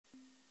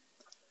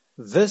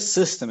This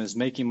system is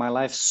making my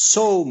life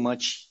so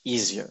much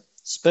easier,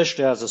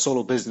 especially as a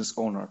solo business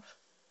owner.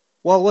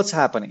 Well, what's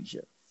happening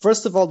here?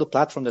 First of all, the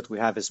platform that we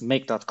have is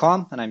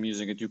make.com, and I'm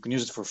using it. You can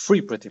use it for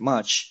free pretty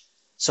much.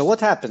 So what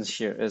happens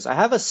here is I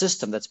have a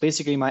system that's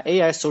basically my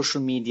AI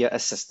social media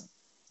assistant.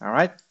 All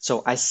right.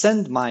 So I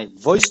send my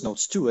voice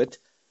notes to it.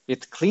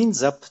 It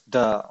cleans up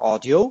the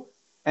audio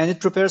and it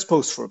prepares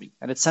posts for me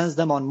and it sends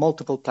them on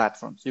multiple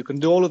platforms. You can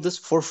do all of this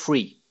for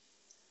free.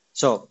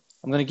 So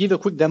I'm going to give you a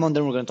quick demo and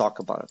then we're going to talk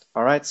about it.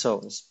 All right.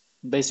 So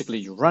basically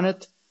you run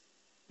it.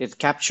 It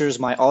captures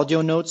my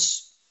audio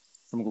notes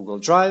from Google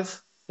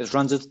Drive. It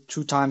runs it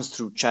 2 times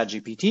through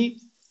ChatGPT,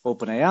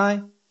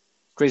 OpenAI,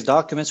 creates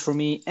documents for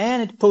me,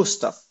 and it posts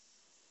stuff.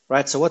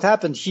 Right. So what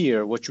happened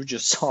here, what you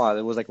just saw,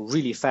 it was like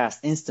really fast,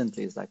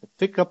 instantly. It's like it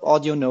picked up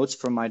audio notes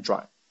from my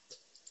drive.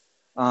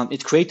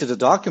 It created a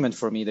document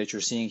for me that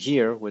you're seeing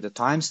here with a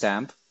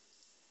timestamp.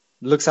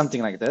 Looks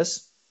something like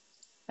this.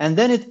 And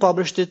then it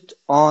published it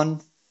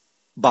on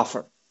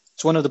Buffer.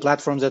 It's one of the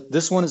platforms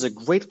this one is a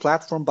great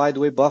platform, by the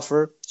way,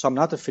 Buffer. So I'm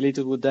not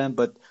affiliated with them,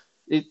 but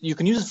you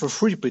can use it for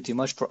free pretty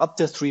much for up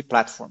to 3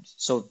 platforms.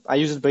 So I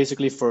use it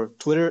basically for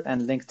Twitter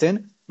and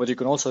LinkedIn, but you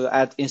can also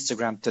add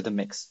Instagram to the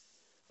mix.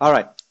 All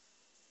right.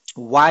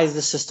 Why is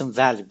this system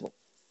valuable?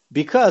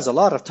 Because a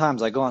lot of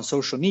times I go on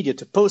social media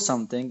to post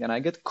something and I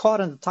get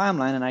caught in the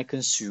timeline and I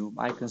consume,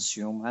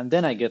 and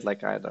then I get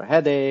like either a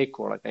headache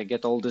or like I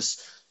get all this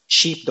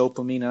cheap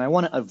dopamine and I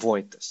want to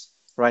avoid this,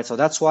 right? So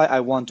that's why I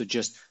want to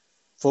just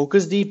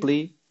focus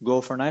deeply, go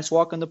for a nice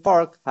walk in the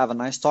park, have a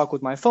nice talk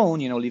with my phone,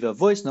 leave a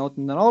voice note,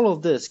 and then all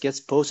of this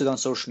gets posted on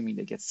social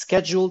media, gets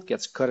scheduled,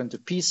 gets cut into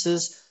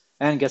pieces,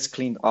 and gets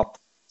cleaned up.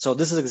 So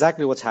this is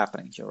exactly what's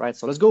happening here, right?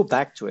 So let's go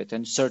back to it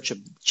and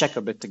check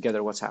a bit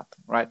together what's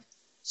happening, right?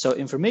 So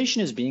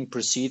information is being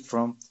perceived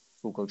from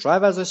Google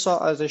Drive, as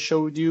I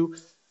showed you,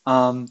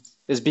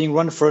 is being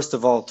run first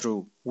of all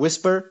through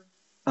Whisper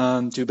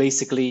to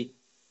basically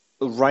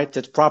write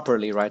it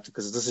properly, right?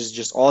 Because this is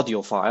just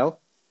audio file.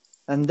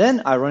 And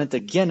then I run it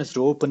again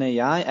through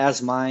OpenAI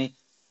as my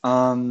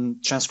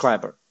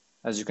transcriber,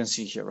 as you can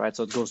see here, right?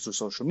 So it goes through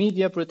social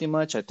media pretty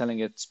much. I'm telling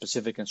it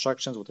specific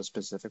instructions with a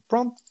specific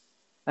prompt.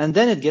 And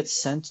then it gets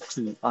sent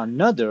to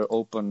another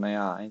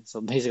OpenAI, so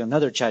basically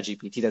another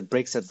ChatGPT that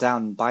breaks it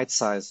down in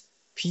bite-sized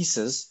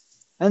pieces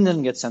and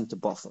then gets sent to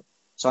Buffer.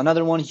 So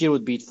another one here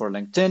would be for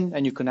LinkedIn,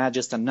 and you can add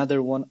just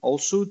another one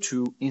also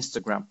to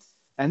Instagram.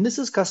 And this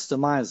is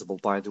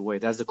customizable, by the way.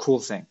 That's the cool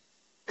thing.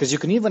 Because you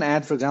can even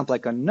add, for example,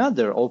 like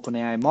another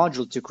OpenAI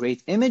module to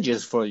create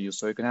images for you.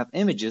 So you can have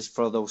images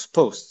for those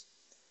posts.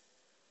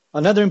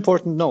 Another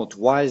important note,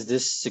 why is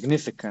this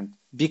significant?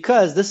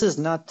 Because this is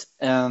not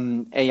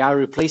AI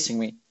replacing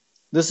me.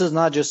 This is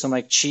not just some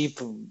like cheap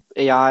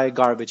AI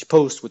garbage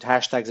post with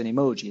hashtags and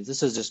emojis.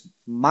 This is just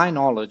my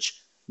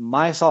knowledge,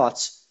 my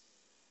thoughts,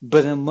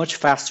 but in a much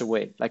faster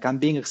way. Like I'm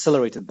being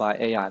accelerated by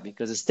AI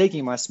because it's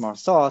taking my smart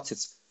thoughts,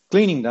 it's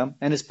cleaning them,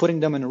 and it's putting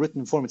them in a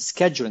written form, it's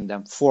scheduling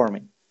them for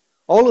me.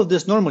 All of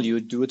this normally you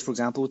would do it, for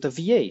example, with a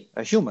VA,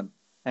 a human,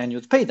 and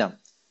you'd pay them.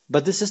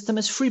 But the system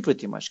is free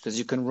pretty much because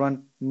you can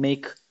run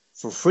Make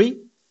for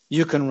free.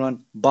 You can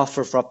run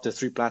Buffer for up to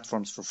 3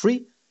 platforms for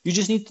free. You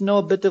just need to know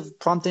a bit of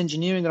prompt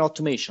engineering and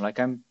automation, like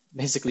I'm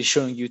basically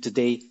showing you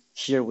today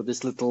here with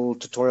this little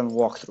tutorial and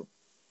walkthrough.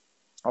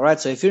 All right,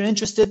 so if you're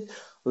interested,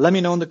 let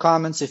me know in the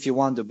comments. If you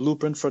want the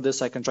blueprint for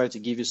this, I can try to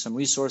give you some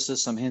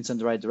resources, some hints in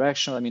the right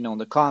direction. Let me know in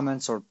the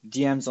comments or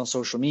DMs on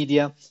social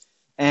media.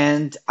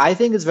 And I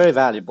think it's very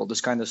valuable,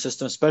 this kind of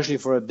system, especially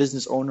for a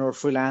business owner or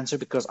freelancer,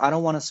 because I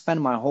don't want to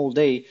spend my whole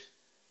day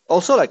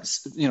also like,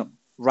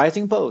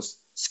 writing posts,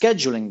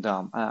 scheduling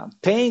them,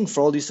 paying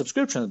for all these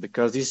subscriptions,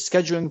 because these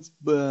scheduling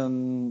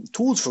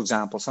tools, for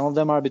example, some of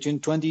them are between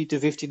 $20 to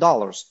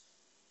 $50.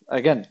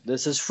 Again,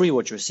 this is free,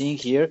 what you're seeing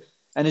here.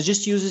 And it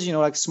just uses,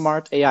 like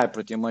smart AI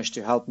pretty much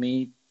to help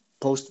me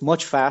post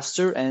much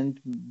faster and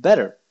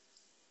better.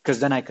 Because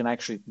then I can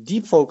actually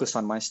deep focus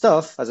on my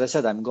stuff. As I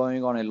said, I'm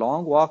going on a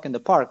long walk in the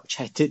park, which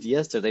I did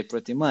yesterday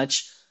pretty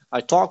much.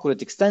 I talk with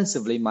it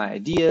extensively, my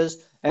ideas,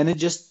 and it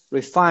just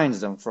refines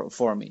them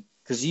for me.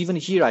 Because even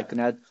here, I can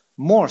add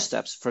more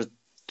steps to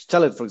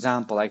tell it, for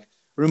example, like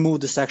remove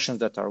the sections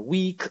that are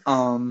weak,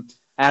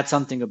 add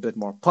something a bit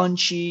more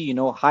punchy,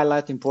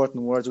 highlight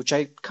important words, which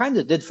I kind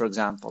of did, for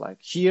example,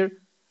 like here,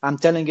 I'm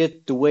telling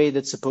it the way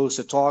that's supposed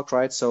to talk,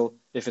 right? So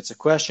if it's a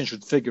question, it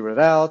should figure it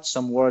out.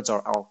 Some words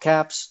are all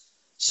caps.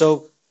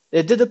 So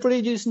it did a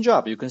pretty decent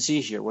job. You can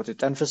see here what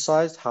it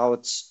emphasized, how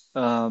it's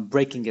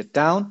breaking it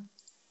down.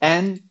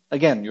 And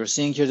again, you're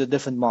seeing here the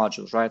different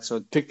modules, right?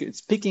 So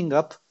it's picking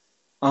up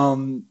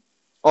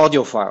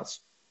audio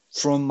files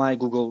from my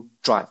Google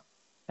Drive.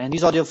 And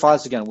these audio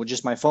files, again, with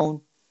just my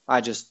phone,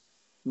 I just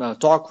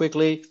talk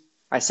quickly.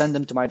 I send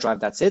them to my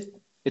drive. That's it.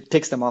 It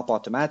picks them up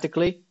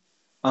automatically.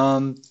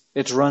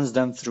 It runs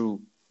them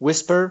through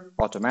Whisper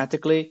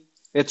automatically.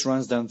 It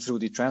runs them through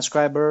the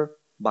transcriber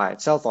by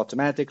itself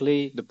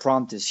automatically. The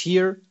prompt is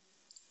here.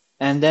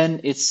 And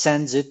then it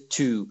sends it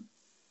to,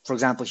 for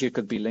example, here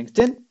could be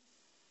LinkedIn.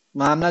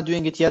 I'm not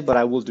doing it yet, but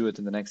I will do it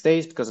in the next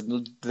days because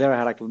there I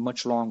had like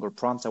much longer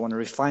prompts. I want to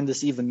refine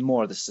this even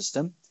more, the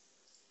system.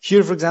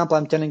 Here, for example,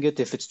 I'm telling it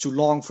if it's too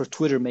long for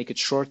Twitter, make it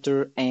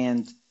shorter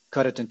and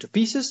cut it into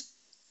pieces.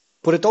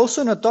 Put it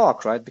also in a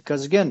doc, right?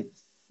 Because again,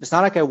 it's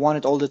not like I want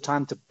it all the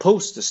time to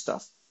post this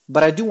stuff,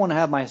 but I do want to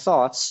have my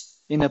thoughts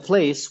in a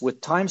place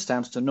with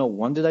timestamps to know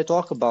when did I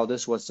talk about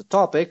this, what's the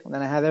topic, and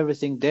then I have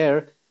everything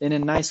there in a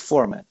nice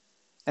format.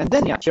 And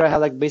then, yeah, here I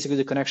have like basically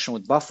the connection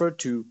with Buffer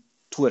to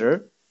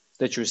Twitter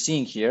that you're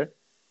seeing here,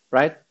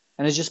 right?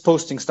 And it's just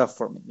posting stuff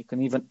for me. You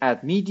can even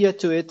add media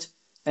to it.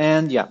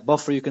 And yeah,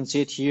 Buffer, you can see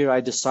it here.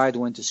 I decide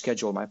when to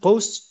schedule my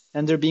posts,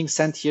 and they're being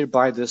sent here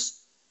by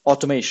this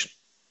automation.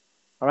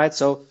 All right,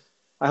 so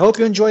I hope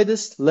you enjoyed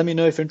this. Let me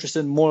know if you're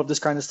interested in more of this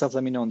kind of stuff.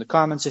 Let me know in the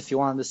comments if you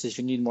want this, if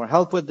you need more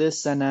help with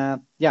this.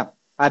 And yeah,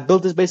 I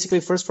built this basically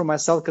first for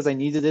myself because I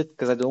needed it,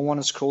 because I don't want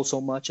to scroll so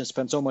much and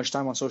spend so much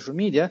time on social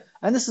media.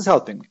 And this is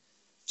helping me.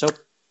 So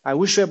I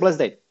wish you a blessed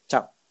day.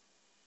 Ciao.